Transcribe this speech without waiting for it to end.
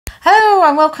Hello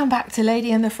and welcome back to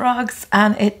Lady and the Frogs,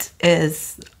 and it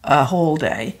is a haul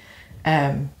day,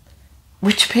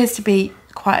 which appears to be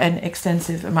quite an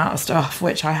extensive amount of stuff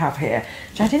which I have here,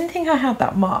 which I didn't think I had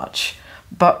that much,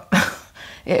 but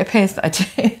it appears that I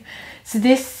do. So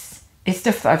this is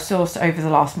stuff that I've sourced over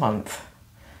the last month,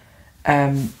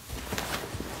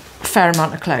 fair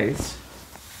amount of clothes,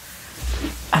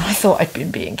 and I thought I'd been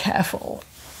being careful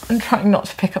and trying not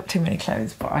to pick up too many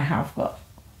clothes, but I have got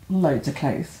loads of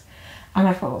clothes. And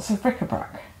I've got lots of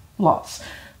bric-a-brac. Lots.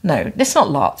 No, it's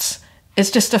not lots. It's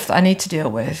just stuff that I need to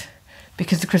deal with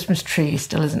because the Christmas tree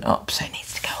still isn't up, so it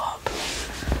needs to go up.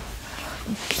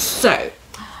 So,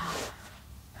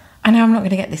 I know I'm not going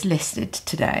to get this listed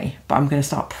today, but I'm going to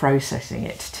start processing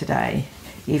it today,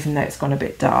 even though it's gone a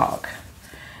bit dark.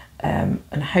 And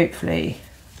hopefully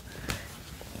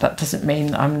that doesn't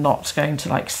mean I'm not going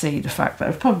to see the fact that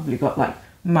I've probably got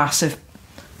massive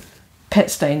pit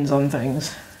stains on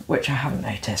things, which I haven't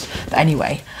noticed. But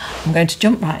anyway, I'm going to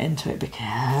jump right into it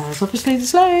because obviously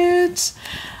there's loads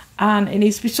and it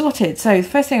needs to be sorted. So the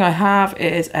first thing I have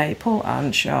is a Paul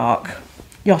and Shark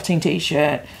yachting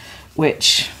t-shirt,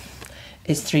 which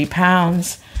is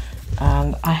 £3.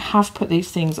 And I have put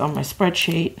these things on my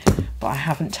spreadsheet, but I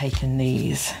haven't taken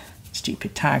these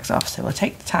stupid tags off. So I'll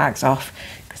take the tags off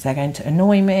because they're going to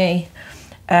annoy me.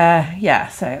 Yeah,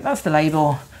 so that's the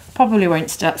label. Probably won't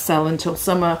start sell until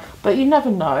summer, but you never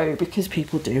know because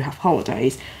people do have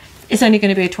holidays. It's only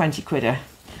going to be a 20 quidder.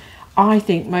 I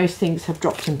think most things have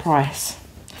dropped in price,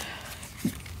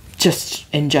 just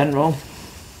in general.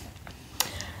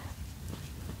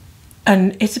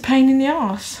 And it's a pain in the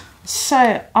arse.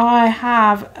 So I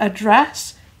have a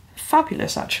dress,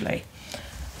 fabulous actually,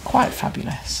 quite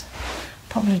fabulous.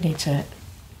 Probably need to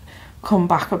come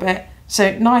back a bit.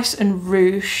 So nice and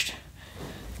ruched,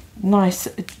 nice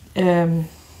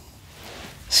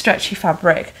stretchy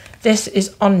fabric. This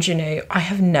is Ingenue. I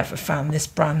have never found this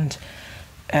brand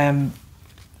on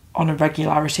a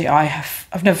regularity.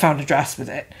 I've never found a dress with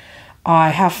it. I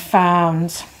have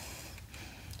found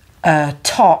a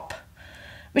top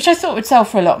which I thought would sell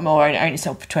for a lot more, and it only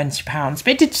sold for £20, but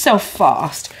it did sell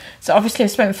fast, so obviously I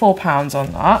spent £4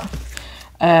 on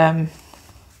that.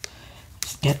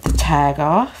 Let's get the tag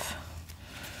off.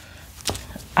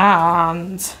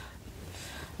 And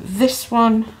this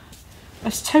one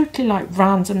is totally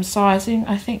random sizing.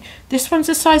 I think this one's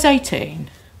a size 18.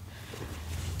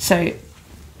 So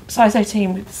size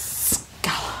 18 with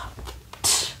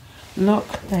scalloped. Look,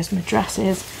 there's my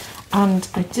dresses. And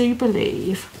I do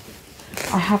believe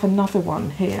I have another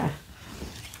one here.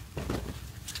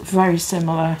 Very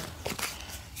similar.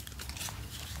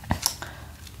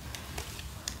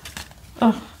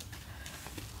 Oh.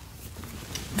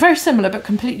 Very similar but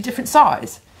completely different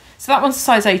size. So that one's a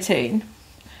size 18.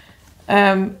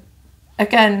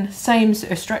 Again, same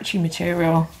sort of stretchy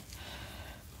material.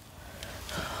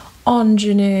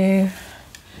 Ingenue.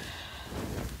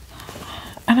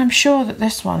 And I'm sure that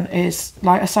this one is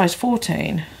a size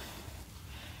 14.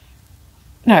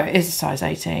 No, it is a size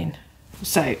 18.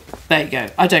 So there you go.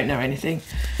 I don't know anything.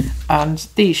 And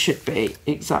these should be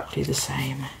exactly the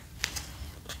same.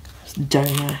 It's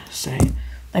donor, so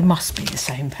they must be the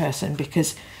same person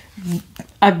because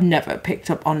I've never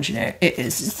picked up Ingenue.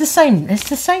 It's the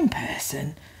same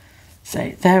person.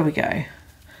 So there we go.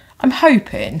 I'm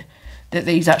hoping that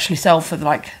these actually sell for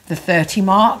the 30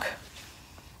 mark.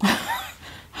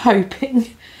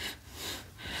 hoping.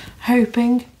 I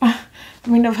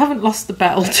mean, I haven't lost the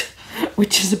belt,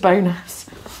 which is a bonus.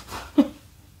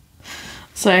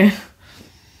 So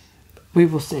we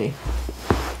will see.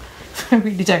 I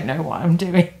really don't know what I'm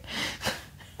doing.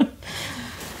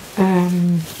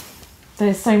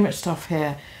 There's so much stuff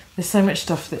here. There's so much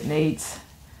stuff that needs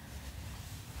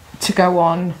to go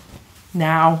on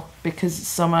now because it's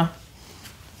summer.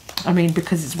 I mean,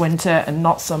 because it's winter and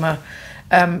not summer.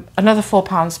 Another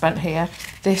 £4 spent here.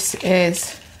 This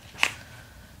is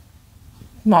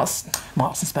Marks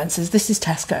and Spencer's. This is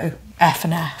Tesco.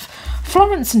 F&F.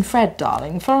 Florence and Fred,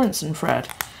 darling. Florence and Fred.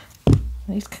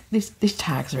 These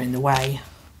tags are in the way.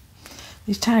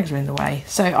 These tags are in the way.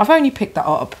 So I've only picked that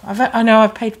up. I know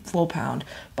I've paid £4,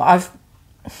 but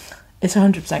it's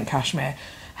 100% cashmere.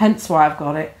 Hence why I've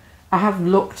got it. I have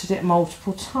looked at it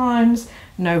multiple times.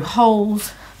 No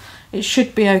holes. It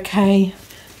should be okay.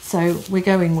 So we're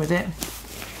going with it.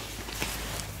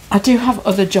 I do have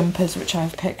other jumpers which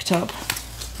I've picked up,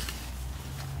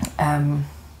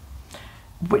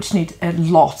 which need a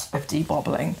lot of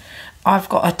debobbling. I've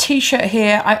got a t-shirt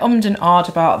here. I ummed and ahed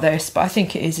about this, but I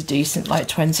think it is a decent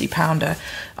 £20.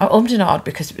 I ummed and ahed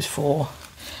because it was for,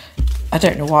 I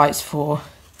don't know why it's for.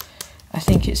 I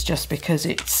think it's just because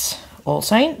it's All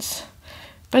Saints.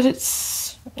 but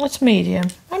it's medium.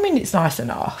 I mean, it's nice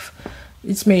enough.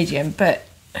 It's medium, but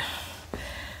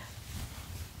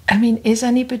I mean, is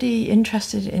anybody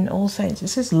interested in All Saints? It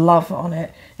says love on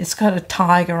it. It's got a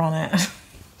tiger on it.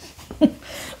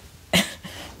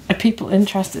 Are people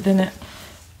interested in it?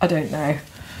 I don't know.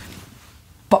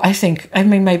 But I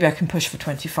mean, maybe I can push for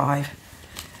 25.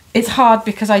 It's hard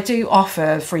because I do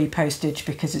offer free postage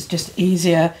because it's just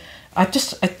easier.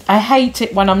 I hate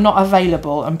it when I'm not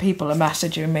available and people are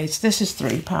messaging me. So this is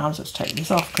 £3. Let's take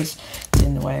this off because it's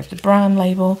in the way of the brand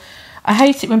label. I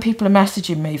hate it when people are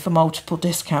messaging me for multiple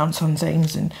discounts on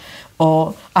things,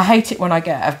 or I hate it when I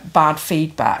get a bad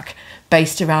feedback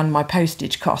based around my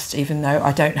postage costs, even though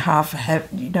I don't have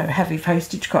heavy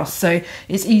postage costs. So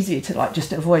it's easier to like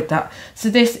just avoid that. So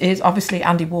this is obviously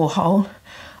Andy Warhol.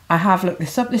 I have looked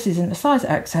this up. This is in the size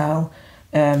XL.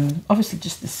 Obviously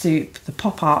just the soup, the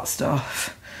pop art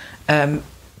stuff. But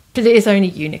it is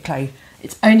only Uniqlo.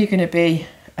 It's only going to be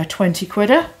a 20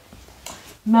 quidder.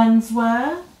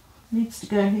 Menswear needs to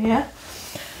go here.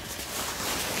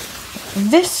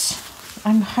 This,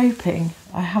 I'm hoping,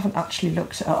 I haven't actually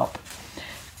looked it up.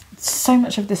 So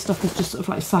much of this stuff is just sort of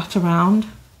like sat around.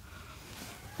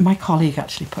 My colleague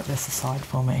actually put this aside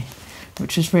for me,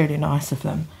 which is really nice of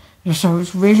them. So I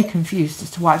was really confused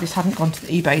as to why this hadn't gone to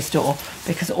the eBay store,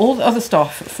 because all the other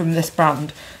stuff from this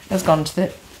brand has gone to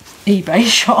the eBay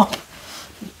shop.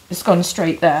 It's gone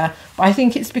straight there. But I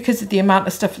think it's because of the amount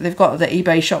of stuff that they've got at the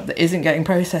eBay shop that isn't getting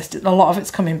processed. A lot of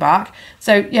it's coming back.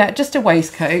 So yeah, just a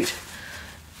waistcoat.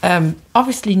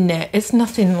 Obviously knit. It's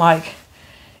nothing like,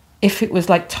 if it was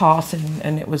like tartan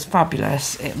and it was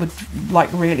fabulous, it would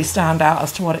like really stand out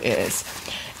as to what it is.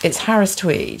 It's Harris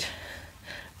tweed.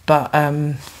 But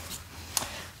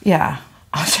yeah,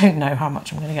 I don't know how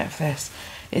much I'm going to get for this.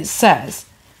 It says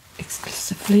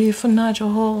exclusively for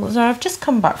Nigel Hall. So I've just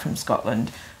come back from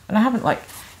Scotland and I haven't like,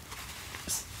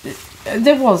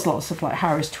 there was lots of like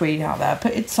Harris tweed out there,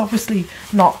 but it's obviously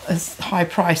not as high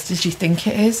priced as you think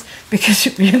it is, because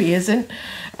it really isn't.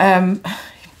 But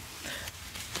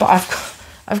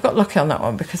I've got lucky on that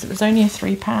one because it was only a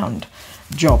 £3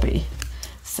 jobby.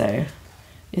 So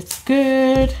it's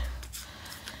good.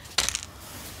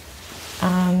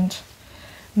 And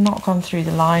not gone through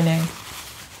the lining.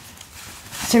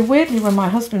 So weirdly, when my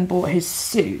husband bought his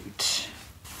suit,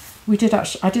 I did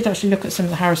actually look at some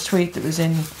of the Harris tweed that was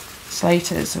in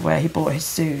Slater's where he bought his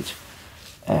suit,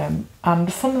 and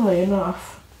funnily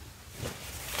enough,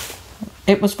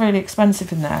 it was really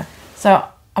expensive in there. So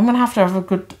I'm gonna have a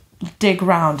good dig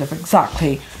round of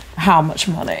exactly how much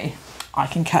money I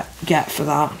can get for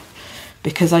that,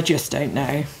 because I just don't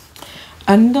know.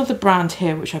 Another brand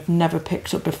here which I've never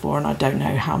picked up before and I don't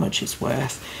know how much it's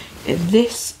worth.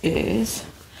 This is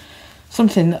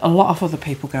something that a lot of other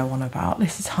people go on about.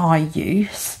 This is High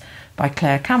Use by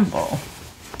Claire Campbell.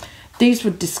 These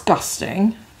were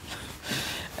disgusting.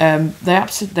 They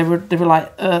were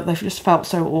like, they just felt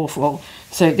so awful.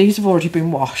 So these have already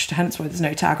been washed, hence why there's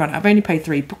no tag on it. I've only paid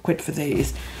 £3 for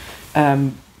these,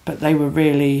 but they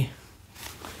really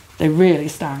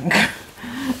stank.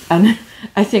 And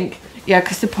I think, yeah,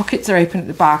 because the pockets are open at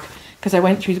the back, because I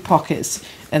went through the pockets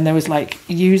and there was like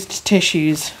used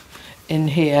tissues in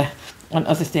here and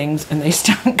other things, and they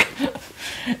stank.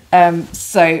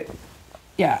 So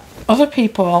yeah, other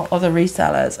people, other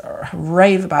resellers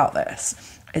rave about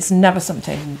this. It's never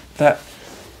something that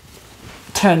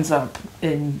turns up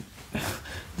in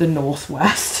the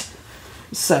Northwest.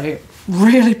 So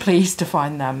really pleased to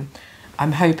find them.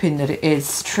 I'm hoping that it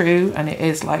is true and it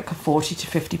is like a £40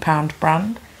 to £50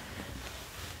 brand.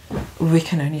 We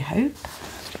can only hope.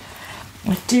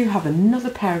 I do have another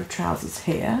pair of trousers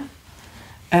here.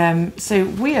 So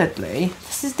weirdly,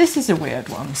 this is a weird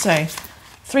one. So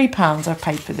 £3 I've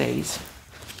paid for these.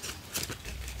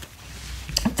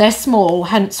 They're small,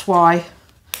 hence why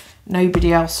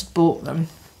nobody else bought them.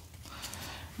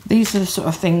 These are the sort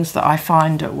of things that I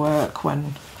find at work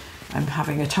when I'm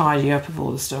having a tidy up of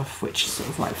all the stuff which is sort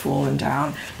of like fallen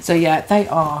down. So yeah, they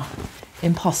are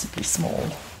impossibly small.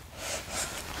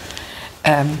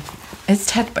 It's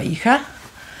Ted Baker,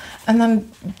 and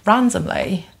then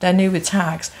randomly they're new with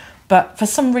tags, but for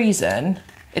some reason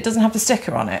it doesn't have the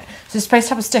sticker on it. So it's supposed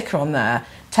to have a sticker on there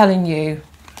telling you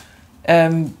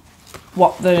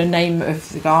what the name of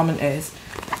the garment is.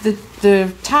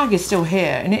 The tag is still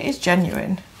here and it is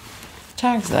genuine.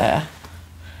 Tag's there.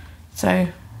 So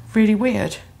really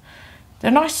weird.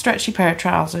 They're a nice stretchy pair of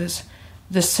trousers.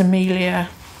 The Samelia,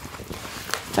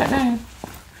 don't know.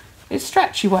 It's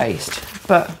stretchy waist,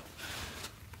 but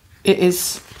it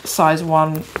is size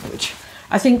 1, which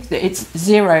I think that it's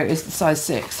 0 is the size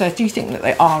 6. So I do think that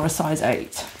they are a size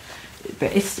 8.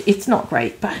 but it's not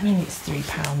great. But I mean, it's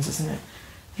 £3, isn't it?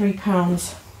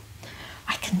 £3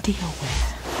 I can deal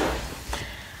with.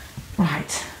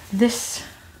 Right, this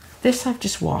I've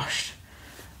just washed,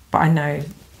 but I know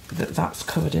that that's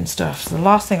covered in stuff. So the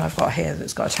last thing I've got here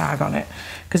that's got a tag on it,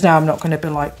 because now I'm not going to be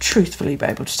like truthfully be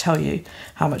able to tell you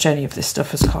how much any of this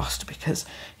stuff has cost, because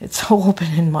it's all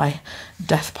been in my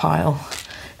death pile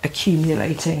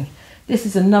accumulating. This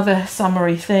is another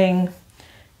summery thing,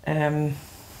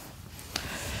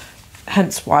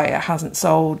 hence why it hasn't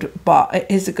sold, but it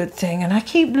is a good thing. And I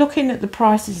keep looking at the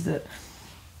prices that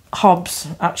Hobbs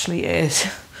actually is,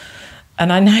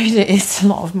 and I know that it's a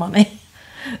lot of money.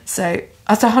 So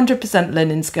that's 100%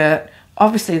 linen skirt.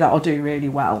 Obviously that'll do really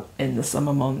well in the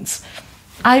summer months.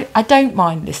 I don't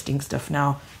mind listing stuff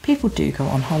now. People do go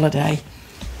on holiday,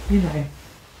 you know.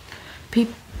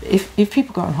 If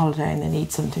people go on holiday and they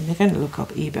need something, they're going to look up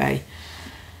eBay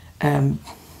and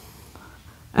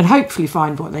hopefully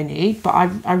find what they need. But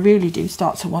I really do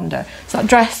start to wonder. So that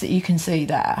dress that you can see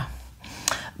there,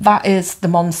 that is the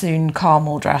monsoon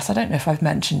caramel dress. I don't know if I've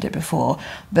mentioned it before,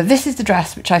 but this is the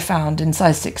dress which I found in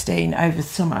size 16 over the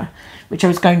summer, which I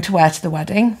was going to wear to the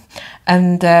wedding.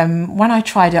 And when I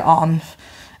tried it on,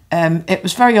 it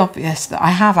was very obvious that I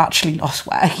have actually lost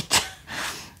weight.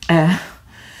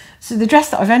 So the dress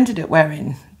that I've ended up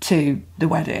wearing to the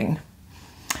wedding,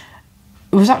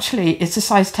 it's a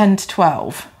size 10 to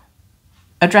 12,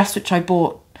 a dress which I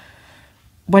bought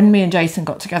when me and Jason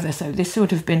got together. So this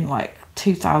would have been like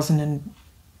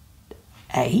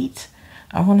 2008,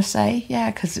 I want to say.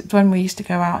 Yeah, because it's when we used to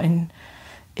go out in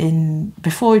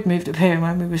before we'd moved up here, and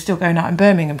when we were still going out in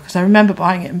Birmingham, because I remember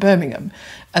buying it in Birmingham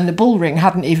and the bull ring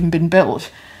hadn't even been built.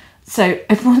 So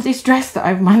it was this dress that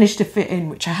I've managed to fit in,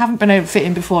 which I haven't been able to fit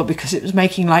in before because it was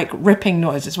making like ripping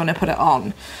noises when I put it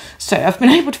on. So I've been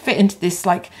able to fit into this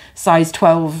like size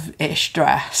 12-ish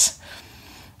dress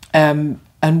and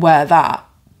wear that,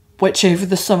 which over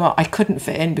the summer I couldn't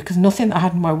fit in because nothing that I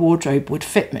had in my wardrobe would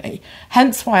fit me.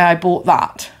 Hence why I bought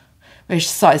that, which is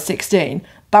size 16.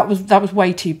 That was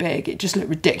way too big. It just looked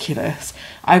ridiculous.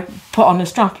 I put on a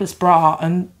strapless bra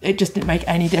and it just didn't make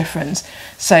any difference.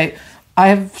 So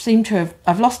I've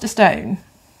lost a stone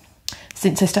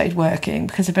since I started working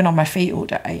because I've been on my feet all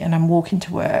day and I'm walking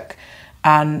to work.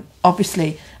 And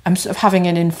obviously I'm sort of having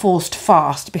an enforced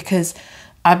fast because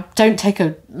I don't take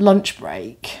a lunch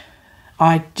break.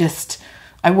 I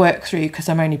work through because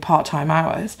I'm only part-time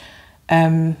hours.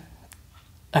 And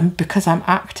because I'm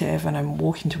active and I'm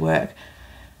walking to work.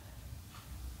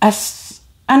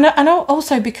 And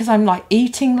also because I'm like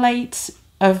eating late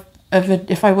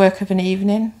if I work of an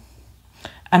evening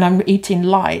and I'm eating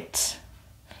light,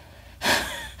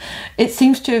 it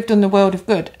seems to have done the world of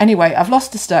good. Anyway, I've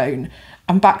lost a stone.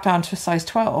 I'm back down to a size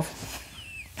 12.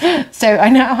 So I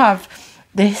now have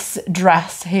this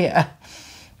dress here,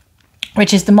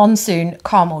 which is the monsoon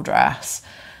caramel dress.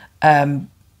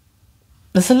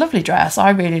 It's a lovely dress.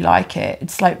 I really like it.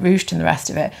 It's like ruched and the rest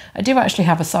of it. I do actually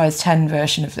have a size 10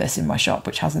 version of this in my shop,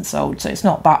 which hasn't sold, so it's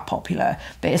not that popular,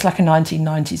 but it's like a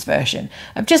 1990s version.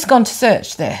 I've just gone to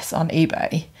search this on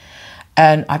eBay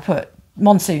and I put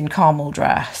monsoon caramel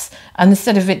dress, and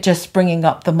instead of it just bringing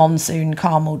up the monsoon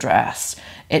caramel dress,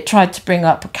 it tried to bring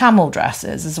up camel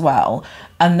dresses as well.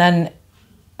 And then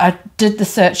I did the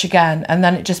search again, and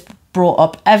then it just brought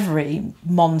up every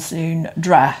monsoon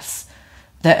dress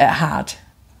that it had.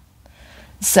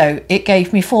 So it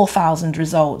gave me 4,000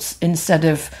 results instead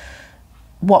of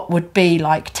what would be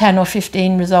like 10 or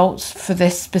 15 results for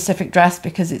this specific dress,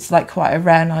 because it's like quite a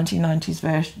rare 1990s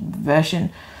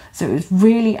version. So it was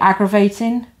really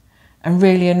aggravating and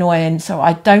really annoying. So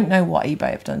I don't know what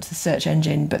eBay have done to the search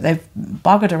engine, but they've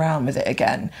buggered around with it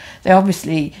again. They're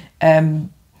obviously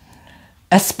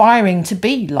aspiring to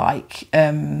be like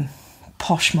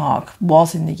Poshmark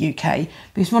was in the UK,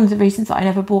 because one of the reasons that I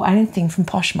never bought anything from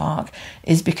Poshmark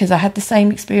is because I had the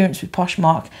same experience with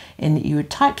Poshmark in that you would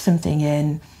type something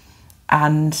in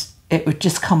and it would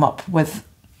just come up with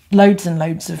loads and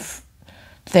loads of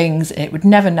things. It would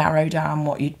never narrow down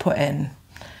what you'd put in.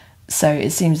 So it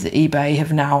seems that eBay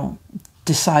have now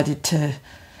decided to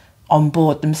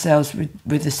onboard themselves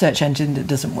with a search engine that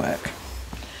doesn't work.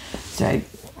 So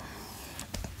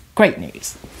great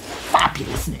news,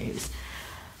 fabulous news.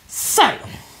 So,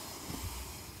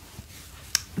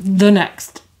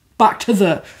 back to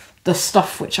the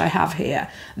stuff which I have here.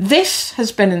 This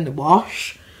has been in the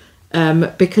wash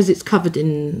because it's covered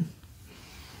in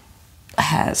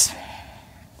hairs.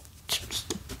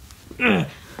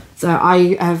 So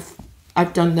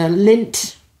I've done the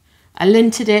lint. I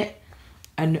linted it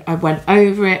and I went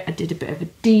over it. I did a bit of a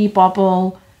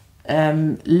debobble,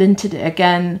 linted it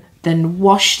again, then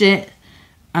washed it.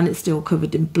 and it's still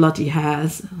covered in bloody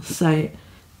hairs. So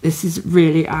this is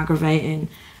really aggravating.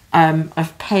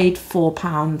 I've paid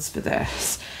 £4 for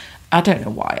this. I don't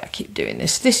know why I keep doing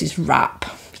this. This is Wrap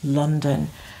London.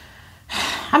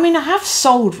 I mean, I have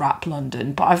sold Wrap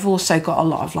London, but I've also got a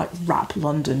lot of like Wrap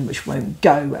London which won't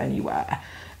go anywhere.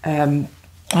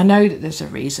 I know that there's a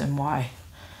reason why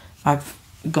I've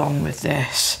gone with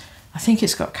this. I think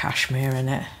it's got cashmere in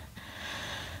it.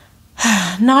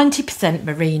 90%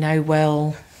 merino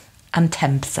wool and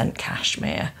 10%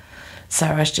 cashmere. So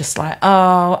I was just like,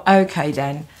 oh, okay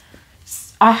then.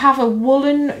 I have a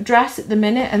woolen dress at the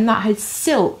minute, and that has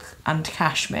silk and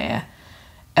cashmere.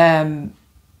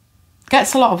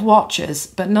 Gets a lot of watchers,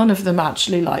 but none of them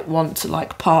actually like want to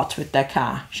like part with their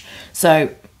cash.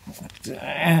 So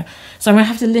I'm gonna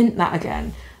have to lint that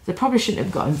again. They probably shouldn't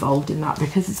have got involved in that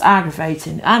because it's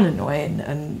aggravating and annoying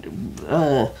and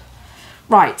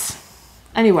right.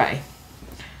 Anyway,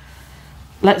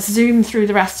 let's zoom through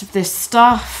the rest of this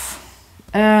stuff.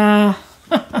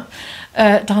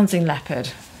 Dancing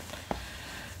leopard.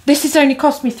 This has only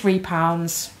cost me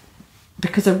 £3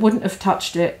 because I wouldn't have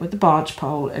touched it with the barge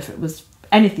pole if it was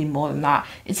anything more than that.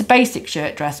 It's a basic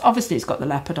shirt dress. Obviously it's got the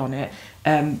leopard on it.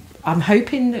 I'm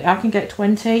hoping that I can get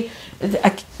 20.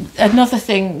 Another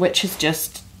thing which has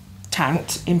just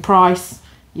tanked in price.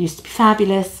 Used to be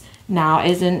fabulous, now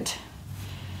isn't.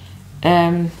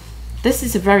 This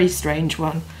is a very strange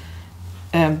one.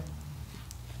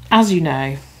 As you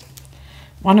know,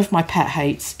 one of my pet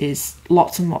hates is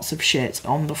lots and lots of shit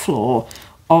on the floor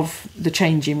of the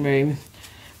changing room,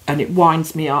 and it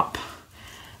winds me up,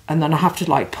 and then I have to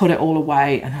like put it all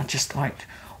away, and I just like,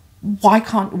 why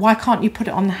can't you put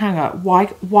it on the hanger?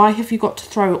 Why have you got to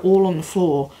throw it all on the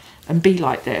floor and be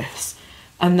like this?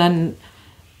 And then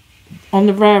on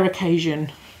the rare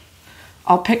occasion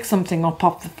I'll pick something up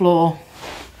off the floor,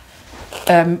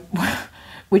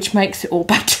 which makes it all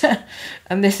better,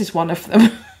 and this is one of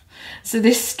them. So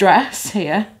this dress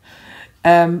here,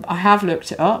 I have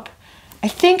looked it up. I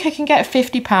think I can get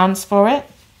 £50 for it.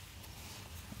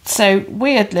 So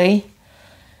weirdly,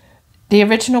 the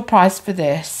original price for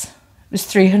this was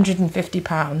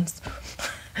 £350.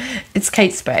 It's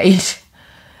Kate Spade.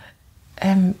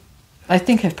 I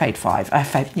think I've paid £5.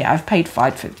 I've paid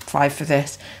 £5 for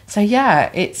this. So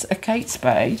yeah, it's a Kate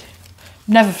Spade.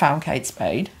 Never found Kate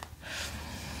Spade.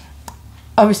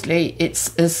 Obviously,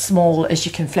 it's as small as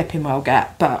you can flipping well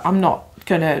get, but I'm not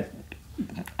gonna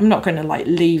like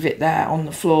leave it there on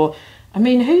the floor. I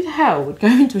mean, who the hell would go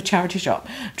into a charity shop,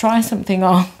 try something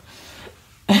on,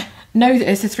 know that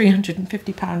it's a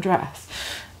 £350 dress,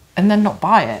 and then not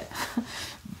buy it?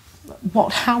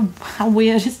 What? How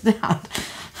weird is that?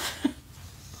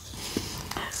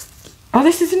 Oh,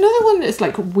 this is another one that's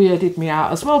like weirded me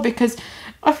out as well, because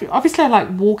obviously I like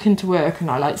walk into work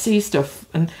and I like see stuff,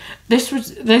 and this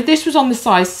was on the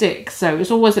size 6, so it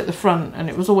was always at the front, and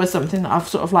it was always something that I've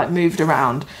sort of like moved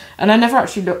around, and I never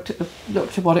actually looked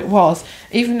at what it was,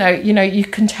 even though, you know, you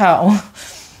can tell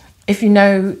if you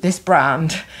know this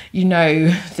brand, you know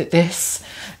that this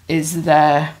is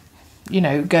their, you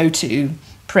know, go-to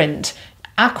print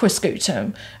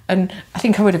aquascutum, and I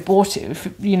think I would have bought it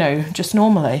if, you know, just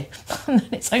normally, and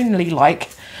it's only like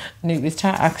new with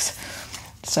tax.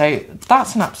 So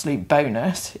that's an absolute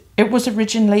bonus. It was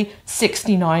originally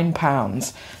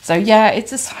 £69. So yeah,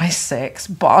 it's a size 6,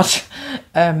 but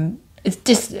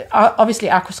it's obviously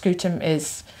aquascutum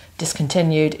is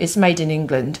discontinued. It's made in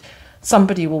England.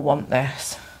 Somebody will want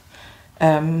this.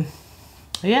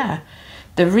 Yeah,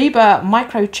 the Reba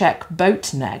Microcheck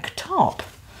boat neck top.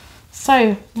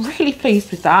 So really pleased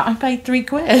with that. I paid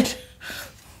 £3.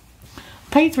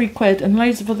 Paid £3, and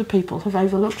loads of other people have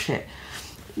overlooked it.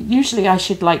 Usually I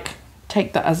should like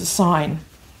take that as a sign.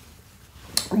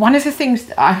 One of the things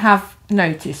that I have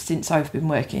noticed since I've been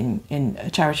working in a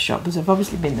charity shop, because I've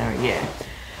obviously been there a year,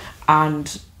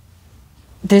 and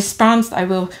there's brands that I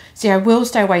will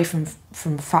stay away from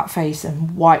fat face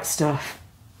and white stuff,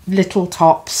 little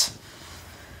tops.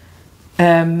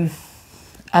 A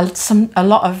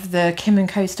lot of the Kim &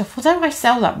 Co stuff, although I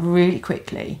sell that really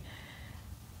quickly,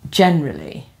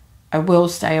 generally I will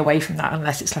stay away from that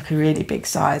unless it's like a really big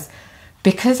size,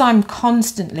 because I'm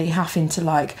constantly having to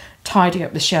like tidy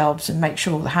up the shelves and make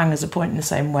sure all the hangers are pointing the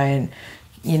same way, and,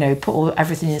 you know, put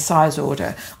everything in size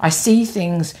order. I see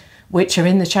things which are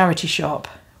in the charity shop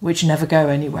which never go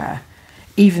anywhere,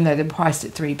 even though they're priced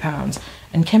at £3.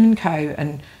 And Kim & Co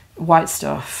and white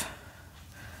stuff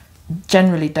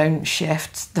generally don't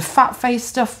shift. The fat face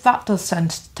stuff, that does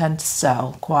tend to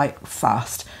sell quite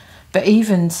fast. But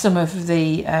even some of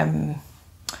the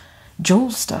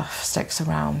jewel stuff sticks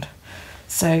around.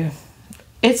 So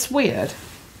it's weird.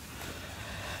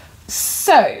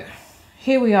 So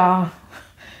here we are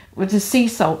with the sea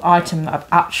salt item that I've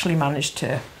actually managed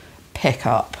to pick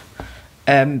up.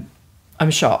 I'm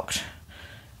shocked.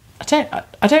 I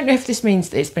don't know if this means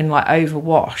that it's been like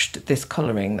overwashed, this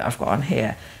colouring that I've got on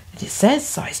here. But it says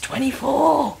size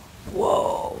 24.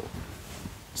 Whoa.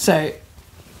 So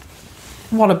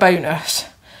what a bonus.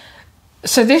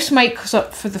 So this makes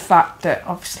up for the fact that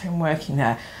obviously I'm working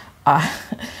there. And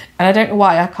I don't know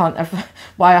why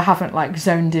I haven't like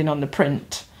zoned in on the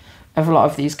print of a lot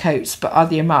of these coats, but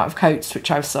the amount of coats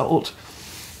which I've sold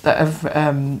that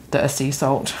are sea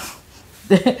salt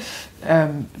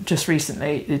just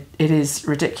recently, it is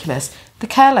ridiculous. The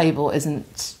care label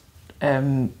isn't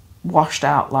washed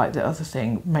out like the other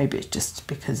thing. Maybe it's just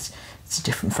because it's a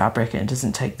different fabric and it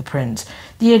doesn't take the print.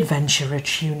 The adventurer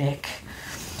tunic.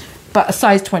 But a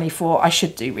size 24, I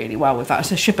should do really well with that.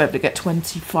 So I should be able to get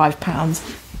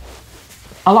 £25.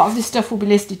 A lot of this stuff will be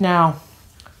listed now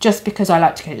just because I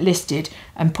like to get it listed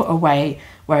and put away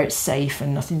where it's safe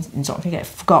and it's not going to get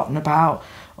forgotten about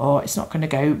or it's not going to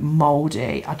go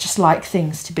mouldy. I just like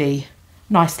things to be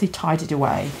nicely tidied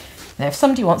away. Now, if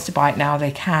somebody wants to buy it now,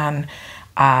 they can.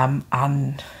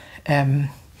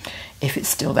 If it's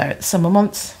still there at the summer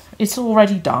months, it's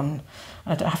already done.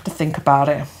 I don't have to think about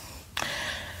it.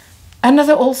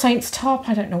 Another All Saints top.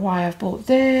 I don't know why I've bought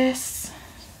this.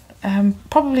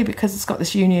 Probably because it's got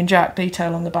this Union Jack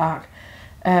detail on the back.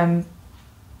 And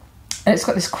it's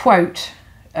got this quote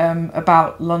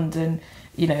about London.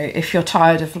 You know, if you're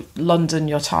tired of London,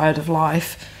 you're tired of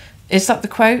life. Is that the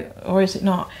quote or is it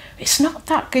not? It's not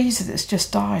that geezer that's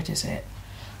just died, is it?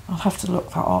 I'll have to look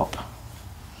that up.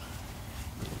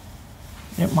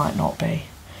 It might not be.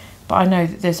 But I know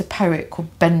that there's a poet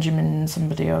called Benjamin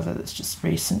somebody or other that's just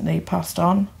recently passed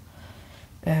on.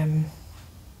 It's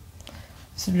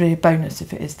really a bonus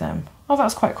if it is them. Oh,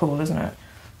 that's quite cool, isn't it?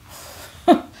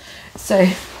 So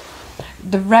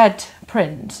the red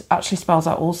print actually spells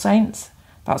out All Saints.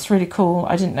 That's really cool.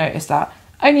 I didn't notice that.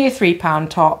 Only a £3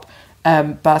 top,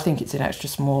 but I think it's in extra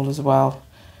small as well.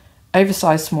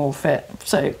 Oversized small fit.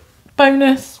 So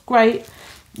bonus, great.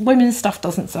 Women's stuff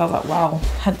doesn't sell that well,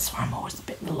 hence why I'm always a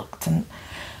bit reluctant.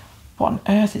 What on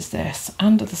earth is this?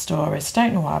 And Other Stories.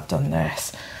 Don't know why I've done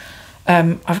this.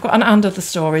 I've got an And Other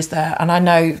Stories there, and I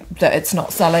know that it's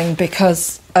not selling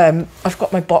because I've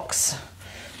got my box.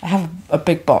 I have a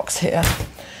big box here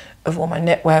of all my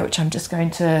knitwear, which I'm just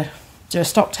going to do a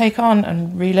stock take on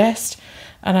and relist.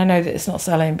 And I know that it's not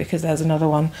selling because there's another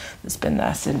one that's been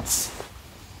there since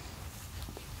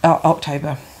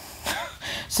October.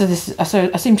 So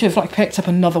I seem to have like picked up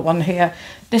another one here.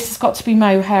 This has got to be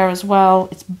mohair as well.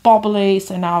 It's bobbly,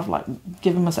 so now I've like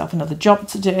given myself another job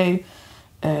to do.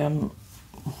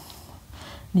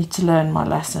 Need to learn my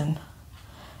lesson.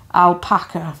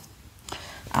 Alpaca.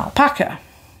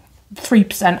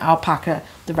 3% alpaca.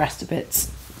 The rest of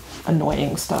it's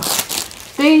annoying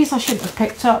stuff. These I shouldn't have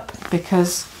picked up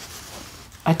because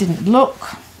I didn't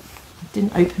look. I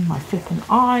didn't open my flipping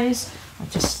eyes. I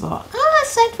just thought,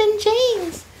 Edwin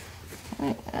jeans.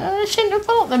 I shouldn't have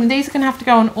bought them. These are going to have to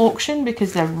go on auction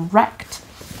because they're wrecked.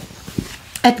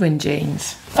 Edwin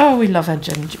jeans. Oh, we love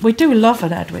Edwin. We do love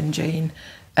an Edwin jean.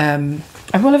 I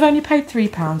will have only paid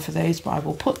 £3 for these, but I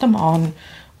will put them on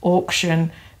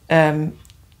auction.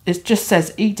 It just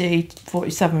says ED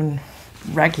 47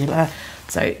 regular,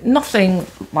 so nothing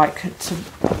like to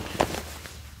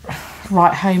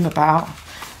write home about.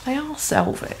 They are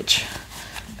selvage.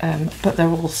 But they're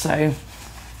also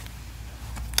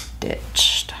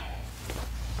ditched.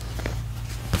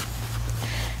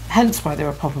 Hence why they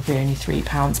were probably only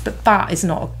 £3. But that's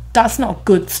not a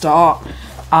good start.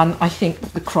 And I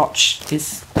think the crotch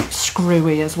is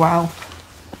screwy as well.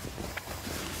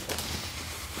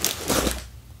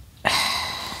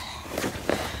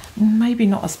 Maybe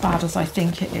not as bad as I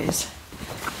think it is.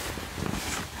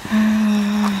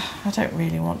 I don't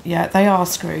really want... Yeah, they are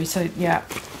screwy, so yeah.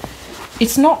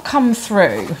 It's not come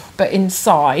through, but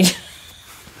inside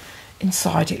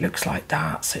it looks like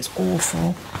that, so it's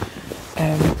awful.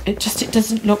 It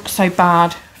doesn't look so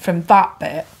bad from that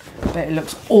bit, but it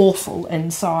looks awful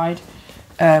inside.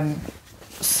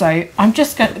 So I'm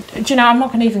just going to, do you know, I'm not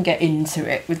going to even get into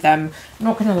it with them. I'm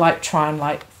not going to like try and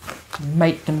like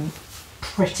make them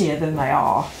prettier than they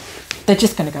are. They're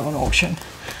just going to go on auction.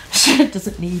 It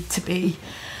doesn't need to be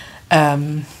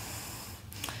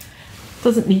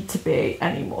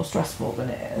any more stressful than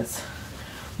it is.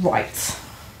 Right.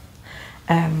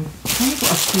 I've only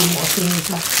got a few more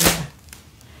things left here,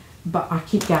 but I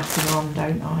keep gassing on,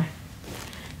 don't I?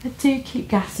 I do keep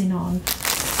gassing on.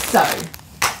 So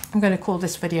I'm going to call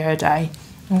this video a day.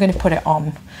 I'm going to put it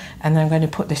on, and then I'm going to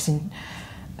put this in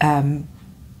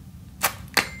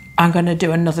I'm going to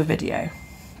do another video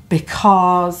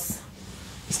because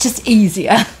it's just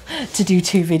easier to do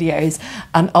 2 videos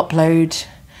and upload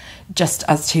just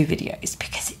as 2 videos,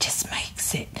 because it just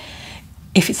makes it,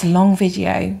 if it's a long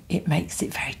video, it makes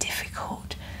it very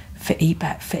difficult for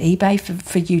eBay, for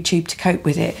YouTube to cope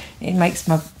with it. It makes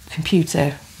my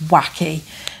computer wacky.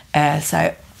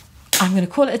 So I'm going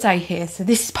to call it a day here. So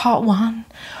this is part 1.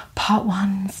 Part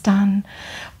 1's done.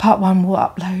 Part 1 will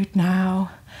upload now,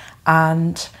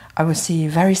 and I will see you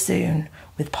very soon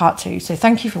with part 2. So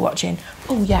thank you for watching.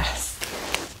 Oh yes,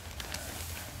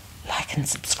 like and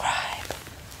subscribe.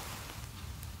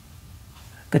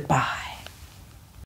 Goodbye.